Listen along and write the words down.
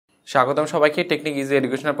স্বাগতম সবাইকে technique easy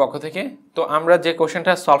এডুকেশনের পক্ষ থেকে। তো আমরা যে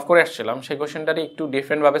কোশ্চেনটা সলভ করে আসছিলাম সেই কোশ্চেনটারই একটু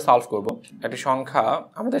ডিফারেন্টভাবে সলভ করব। একটি সংখ্যা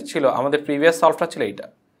আমাদের ছিল, আমাদের প্রিভিয়াস সলভটা ছিল এইটা,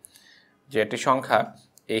 যে একটি সংখ্যা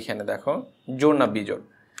এইখানে দেখো জোড় না বিজোড়।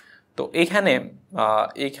 তো এইখানে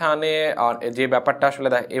যে ব্যাপারটা আসলে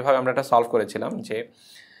এভাবে আমরা এটা সলভ করেছিলাম যে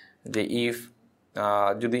ইফ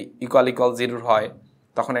যদি ইকুয়াল জিরোর হয়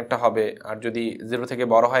তখন একটা হবে, আর যদি জিরো থেকে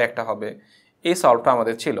বড় হয় একটা হবে। এই সলভটা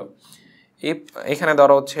আমাদের ছিল। এখানে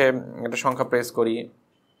ধরো হচ্ছে একটা সংখ্যা প্রেস করি,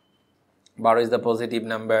 12 ইজ দ্য পজিটিভ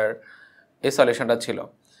নাম্বার, এই সলিউশনটা ছিল।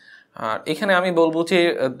 আর এখানে আমি বলবো যে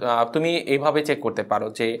তুমি এইভাবে চেক করতে পারো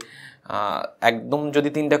যে একদম যদি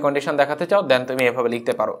তিনটা কন্ডিশন দেখাতে চাও দেন তুমি এভাবে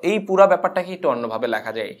লিখতে পারো। এই পুরো ব্যাপারটাকে একটু অন্যভাবে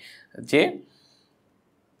লেখা যায়, যে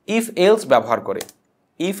ইফ এলস ব্যবহার করে।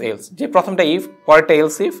 ইফ এলস, যে প্রথমটা ইফ, পরেরটা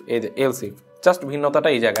else if, else if, just ভিন্নতাটা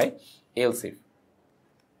এই জায়গায়। এলস ইফ,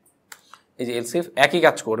 এই যে এলস ইফ একই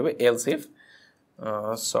কাজ করবে। এলস ইফ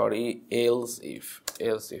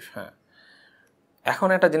এলস ইফ হ্যাঁ। এখন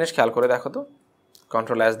একটা জিনিস খেয়াল করে দেখো তো,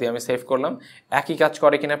 কন্ট্রোল এস দিয়ে আমি সেভ করলাম, একই কাজ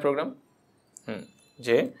করে কিনা প্রোগ্রাম।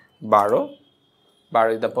 যে 12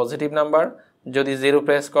 ইজ দ্য পজিটিভ নাম্বার, যদি 0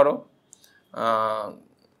 প্রেস করো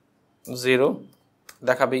 0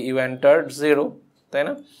 দেখাবে, ইউ এন্টার্ড 0, তাই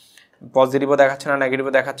না? পজিটিভও দেখাচ্ছে না,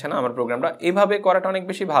 নেগেটিভও দেখাচ্ছে না। আমার প্রোগ্রামটা এইভাবে করাটা অনেক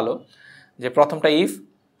বেশি ভালো, যে প্রথমটা ইফ,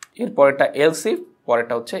 এর পরেরটা এলস ইফ,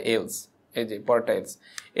 পরেরটা হচ্ছে এলস। এই যে পরেরটা এলস।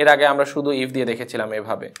 এর আগে আমরা শুধু ইফ দিয়ে দেখেছিলাম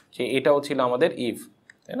এভাবে, যে এটাও ছিল আমাদের ইফ,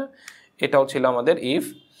 তাই না? এটাও ছিল আমাদের ইফ,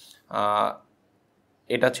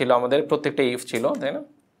 এটা ছিল আমাদের প্রত্যেকটা ইফ ছিল, তাই না?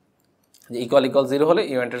 যে ইকুয়াল 0 হলে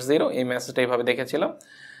ইউ এন্টার 0, এই মেসেজটা এইভাবে দেখেছিলাম।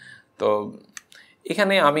 তো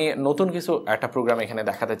এখানে আমি নতুন কিছু একটা প্রোগ্রাম এখানে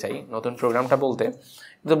দেখাতে চাই। নতুন প্রোগ্রামটা বলতে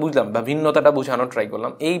তো বুঝলাম বা ভিন্নতাটা বোঝানোর ট্রাই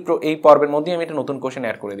করলাম। এই পর্বের মধ্যেই আমি একটা নতুন কোশ্চেন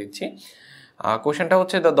অ্যাড করে দিচ্ছি। কোশ্চেনটা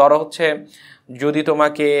হচ্ছে, ধরো হচ্ছে যদি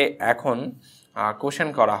তোমাকে এখন কোশ্চেন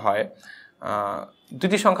করা হয়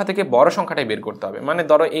দুটি সংখ্যা থেকে বড় সংখ্যাটাই বের করতে হবে। মানে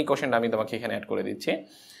ধরো এই কোশ্চেনটা আমি তোমাকে এখানে অ্যাড করে দিচ্ছি,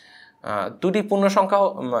 দুটি পূর্ণ সংখ্যা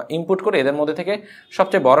ইনপুট করে এদের মধ্যে থেকে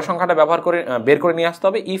সবচেয়ে বড় সংখ্যাটা বের করে নিয়ে আসতে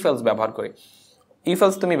হবে ইফ এলস ব্যবহার করে। ইফ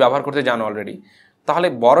এলস তুমি ব্যবহার করতে জানো অলরেডি, তাহলে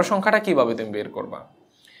বড় সংখ্যাটা কিভাবে তুমি বের করবা?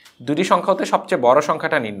 দুটি সংখ্যা হতে সবচেয়ে বড়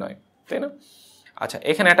সংখ্যাটা নির্ণয়, তাই না? আচ্ছা,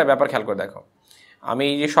 এখানে একটা ব্যাপার খেয়াল করে দেখো, আমি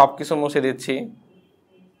এই যে সব কিছু মুছে দিচ্ছি,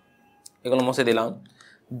 এগুলো মুছে দিলাম,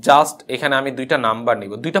 জাস্ট এখানে আমি দুইটা নাম্বার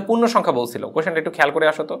নিব। দুইটা পূর্ণ সংখ্যা বলছিল কোশ্চেনটা, একটু খেয়াল করে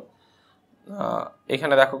আসো তো।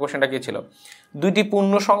 এখানে দেখো কোশ্চেনটা কি ছিল, দুইটি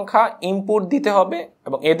পূর্ণ সংখ্যা ইনপুট দিতে হবে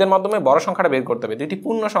এবং এদের মাধ্যমে বড় সংখ্যাটা বের করতে হবে। দুইটি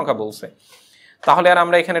পূর্ণ সংখ্যা বলছে, তাহলে আর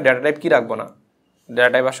আমরা এখানে ডেটা টাইপ কি রাখবো না, ডেটা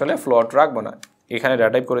টাইপ আসলে ফ্লোট রাখবো না, এখানে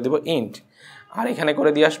ডেটা টাইপ করে দিব ইন্ট। আর এখানে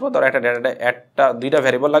করে দিয়ে আসবো, ধরো দুইটা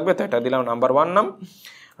ভ্যারিয়েবল লাগবে, তো এটা দিলাম নাম্বার 1 নাম,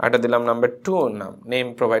 আর এটা দিলাম নাম্বার 2 নাম, নেম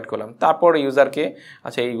প্রোভাইড করলাম। তারপর ইউজারকে,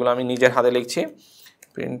 আচ্ছা এইগুলো আমি নিজের হাতে লিখছি,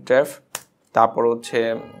 প্রিন্টএফ, তারপর হচ্ছে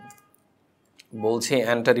বলছি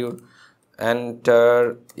এন্টার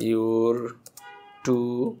ইউর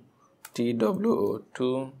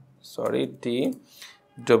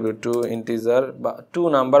TW2 ইন্টিজার বা 2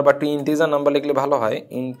 নাম্বার বা 2 ইন্টিজার নাম্বার লিখলে ভালো হয়।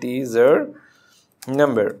 Integer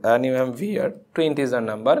number NUMVR 2 integer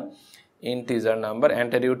number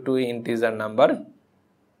enter your 2 integer number,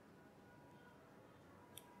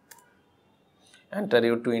 enter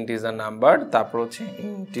your 2 integer number, তারপর হচ্ছে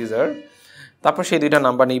ইন্টিজার, তারপর সেই দুইটা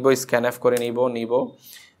নাম্বার নিব, স্ক্যানএফ করে নিব।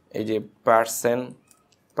 এই যে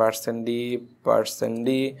পার্সেন্ট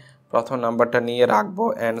ডি প্রথম নাম্বারটা নিয়ে রাখবো,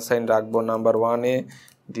 এন্ড সাইন রাখবো নাম্বার 1-এ,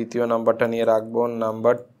 দ্বিতীয় নাম্বারটা নিয়ে রাখবো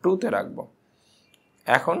নাম্বার 2-তে রাখবো।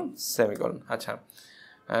 এখন সেমিকোলন। আচ্ছা,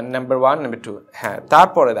 নাম্বার 1 নাম্বার 2, হ্যাঁ।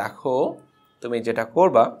 তারপরে দেখো তুমি যেটা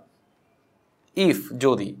করবা, ইফ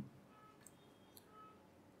যদি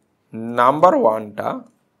নাম্বার 1টা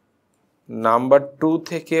নাম্বার 2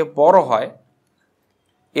 থেকে বড় হয়,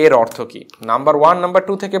 এর অর্থ কি? নাম্বার 1 নাম্বার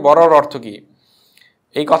 2 থেকে বড়র অর্থ কি?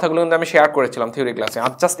 এই কথাগুলো কিন্তু আমি শেয়ার করেছিলাম থিওরি ক্লাসে,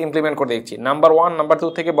 আজ জাস্ট ইমপ্লিমেন্ট করে দেখছি। নাম্বার 1 নাম্বার 2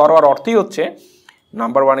 থেকে বড় আর অর্থই হচ্ছে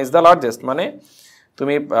নাম্বার 1 ইজ দ্য লার্জেস্ট। মানে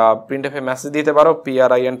তুমি প্রিন্টএফ এ মেসেজ দিতে পারো,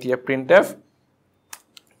 PRINTF প্রিন্টএফ,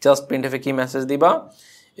 জাস্ট প্রিন্টএফ এ কি মেসেজ দিবা,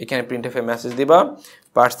 এখানে প্রিন্টএফ এ মেসেজ দিবা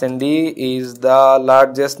percent D is the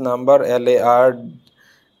largest number,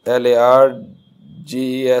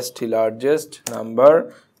 LARGEST largest number,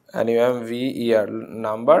 NUMVER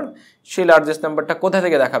number. সেই লার্জেস্ট নাম্বারটা কোথা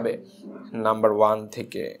থেকে দেখাবে? নাম্বার 1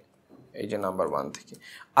 থেকে, এই যে নাম্বার 1 থেকে।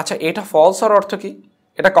 আচ্ছা, এটা ফলস হওয়ার অর্থ কি?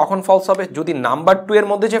 এটা কখন ফলস হবে? যদি নাম্বার 2 এর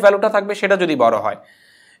মধ্যে যে ভ্যালুটা থাকবে সেটা যদি বড় হয়।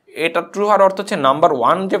 এটা ট্রু হওয়ার অর্থ হচ্ছে নাম্বার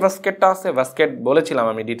 1 যে বাস্কেটটা আছে, বাস্কেট বলেছিলাম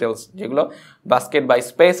আমি ডিটেলস, যেগুলো বাস্কেট বা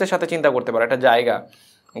স্পেসের সাথে চিন্তা করতে পারো, একটা জায়গা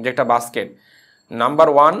যে একটা বাস্কেট। নাম্বার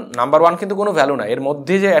 1 কিন্তু কোনো ভ্যালু না, এর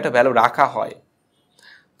মধ্যে যে একটা ভ্যালু রাখা হয়,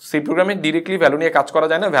 সি প্রোগ্রামে ডিরেক্টলি ভ্যালু নিয়ে কাজ করা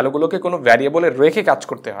যায় না, ভ্যালুগুলোকে কোনো ভ্যারিয়েবলে রেখে কাজ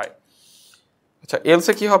করতে হয়। আচ্ছা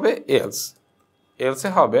এলসে কি হবে, এলসে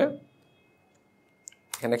হবে,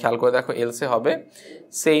 এখানে খেয়াল করে দেখো, এলসে হবে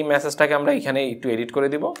সেই মেসেজটাকে আমরা এখানে একটু এডিট করে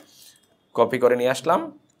দিব, কপি করে নিয়ে আসলাম,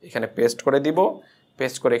 এখানে পেস্ট করে দিব,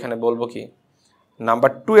 পেস্ট করে এখানে বলবো কি নাম্বার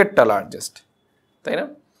 2 এরটা লার্জেস্ট, তাই না?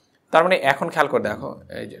 তার মানে এখন খেয়াল করে দেখো,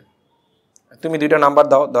 এই যে তুমি দুইটা নাম্বার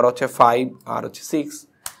দাও, ধরো হচ্ছে 5 আর হচ্ছে 6,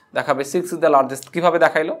 দেখাবে 6 ইজ দ্য লার্জেস্ট। কীভাবে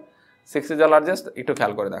দেখাইলো 6 ইজ দ্য লার্জেস্ট? একটু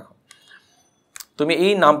খেয়াল করে দেখো, তুমি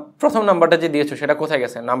এই প্রথম নাম্বারটা যে দিয়েছো সেটা কোথায়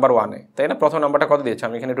গেছে, নাম্বার 1-এ, তাই না? প্রথম নাম্বারটা কত দিয়েছো,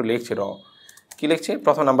 আমি এখানে একটু লিখছি, কি লিখছি,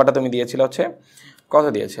 প্রথম নাম্বারটা তুমি দিয়েছিল হচ্ছে কত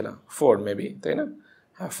দিয়েছিল, 4 মেবি, তাই না?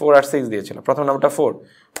 হ্যাঁ 4 আর 6 দিয়েছিল, প্রথম নাম্বারটা 4,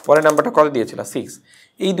 পরের নাম্বারটা কত দিয়েছিল 6।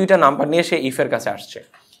 এই দুইটা নাম্বার নিয়ে সে ইফের কাছে আসছে।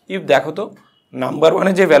 ইফ দেখো তো নাম্বার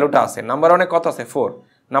 1-এ যে ভ্যালুটা আছে, নাম্বার 1-এ কত আছে 4,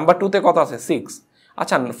 নাম্বার 2-তে কত আছে 6।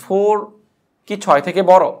 আচ্ছা 4 কি 6 থেকে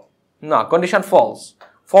বড় না, কন্ডিশন ফলস।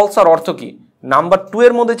 ফলস আর অর্থ কি, নাম্বার 2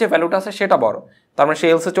 এর মধ্যে যে ভ্যালুটা আছে সেটা বড়। তার মানে সে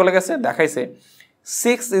এলসে চলে গেছে, দেখাইছে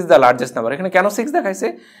 6 ইজ দ্য লার্জেস্ট নাম্বার। এখানে কেন 6 দেখাইছে,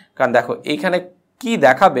 কারণ দেখো এইখানে কি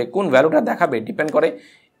দেখাবে, কোন ভ্যালুটা দেখাবে ডিপেন্ড করে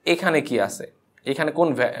এখানে কি আছে, এখানে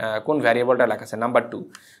কোন ভ্যারিয়েবলটা লেখা আছে, নাম্বার 2।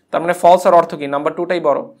 তার মানে ফলস আর অর্থ কি, নাম্বার 2টাই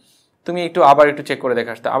বড়। তুমি আবার একটু চেক করে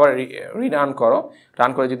দেখে আসতে, আবার রিরান করো,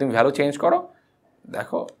 রান করে যদি তুমি ভ্যালু চেঞ্জ করো,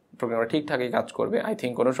 দেখো প্রোগ্রামটা ঠিকঠাকই কাজ করবে, আই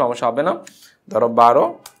থিঙ্ক কোনো সমস্যা হবে না। ধরো 12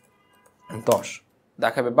 10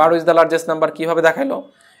 দেখাবে 12 ইজ দ্য লার্জেস্ট নাম্বার। কীভাবে দেখাইলো,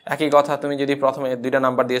 একই কথা, তুমি যদি প্রথমে দুইটা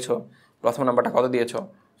নাম্বার দিয়েছো, প্রথম নাম্বারটা কত দিয়েছো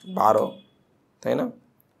 12, তাই না?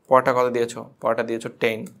 পরটা কত দিয়েছো, পরটা দিয়েছো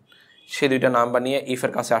 10। সে দুইটা নাম্বার নিয়ে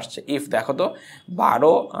ইফের কাছে আসছে। ইফ দেখো তো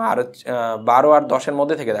 12 আর 10-এর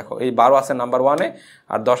মধ্যে থেকে দেখো, এই 12 আছে নাম্বার 1-এ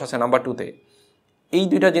আর 10 আছে নাম্বার 2-তে। এই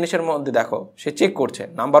দুইটা জিনিসের মধ্যে দেখো সে চেক করছে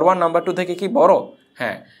নাম্বার 1 নাম্বার 2 থেকে কি বড়,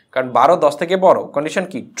 হ্যাঁ, কারণ 12 10 থেকে বড়, কন্ডিশন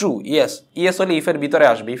কি ট্রু, ইয়েস হলে ইফের ভিতরে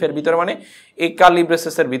আসবে। ইফের ভিতরে মানে এই কার্লি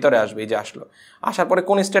ব্রেসেসের ভিতরে আসবে। এই যে আসলো, আসার পরে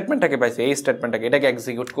কোন স্টেটমেন্টটাকে পাইছে, এই স্টেটমেন্টটাকে, এটাকে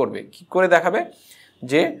এক্সিকিউট করবে। কি করে দেখাবে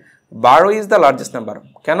যে 12 ইজ দ্য লার্জেস্ট নাম্বার।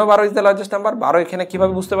 কেন 12 ইজ দ্য লার্জেস্ট নাম্বার, 12 এখানে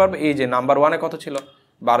কিভাবে বুঝতে পারবে, এই যে নাম্বার 1-এ কত ছিল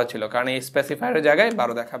 12 ছিল, কারণ এই স্পেসিফায়ারের জায়গায়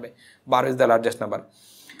 12 দেখাবে, 12 ইজ দ্য লার্জেস্ট নাম্বার।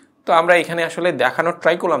 তো আমরা এখানে আসলে দেখানোর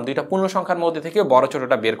ট্রাই করলাম দুইটা পূর্ণ সংখ্যার মধ্যে থেকে বড়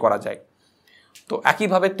ছোটটা বের করা যায়। তো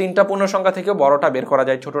একইভাবে 3টা পূর্ণ সংখ্যা থেকেও বড়টা বের করা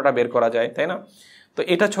যায়, ছোটটা বের করা যায়, তাই না? তো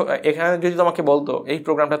এটা এখানে যদি তোমাকে বলতো এই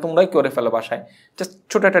প্রোগ্রামটা তোমরাই করে ফেলো বাসায়, জাস্ট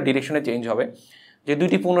ছোট একটা ডিরেকশনে চেঞ্জ হবে, যে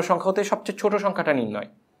দুইটি পূর্ণ সংখ্যা হতে সবচেয়ে ছোট সংখ্যাটা নির্ণয়।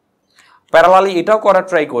 প্যারালালি এটাও করার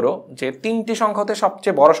ট্রাই করো যে 3টি সংখ্যা হতে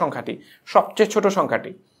সবচেয়ে বড় সংখ্যাটি, সবচেয়ে ছোট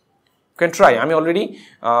সংখ্যাটি। ক্যান ট্রাই, আমি অলরেডি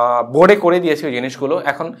বোর্ডে করে দিয়েছি ওই জিনিসগুলো।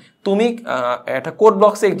 এখন তুমি একটা কোড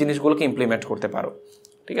বক্সে এই জিনিসগুলোকে ইমপ্লিমেন্ট করতে পারো,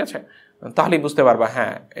 ঠিক আছে? তাহলেই বুঝতে পারবা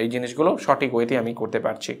হ্যাঁ এই জিনিসগুলো সঠিক ওয়েতে আমি করতে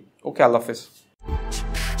পারছি। ওকে, আল্লাহ হাফেজ।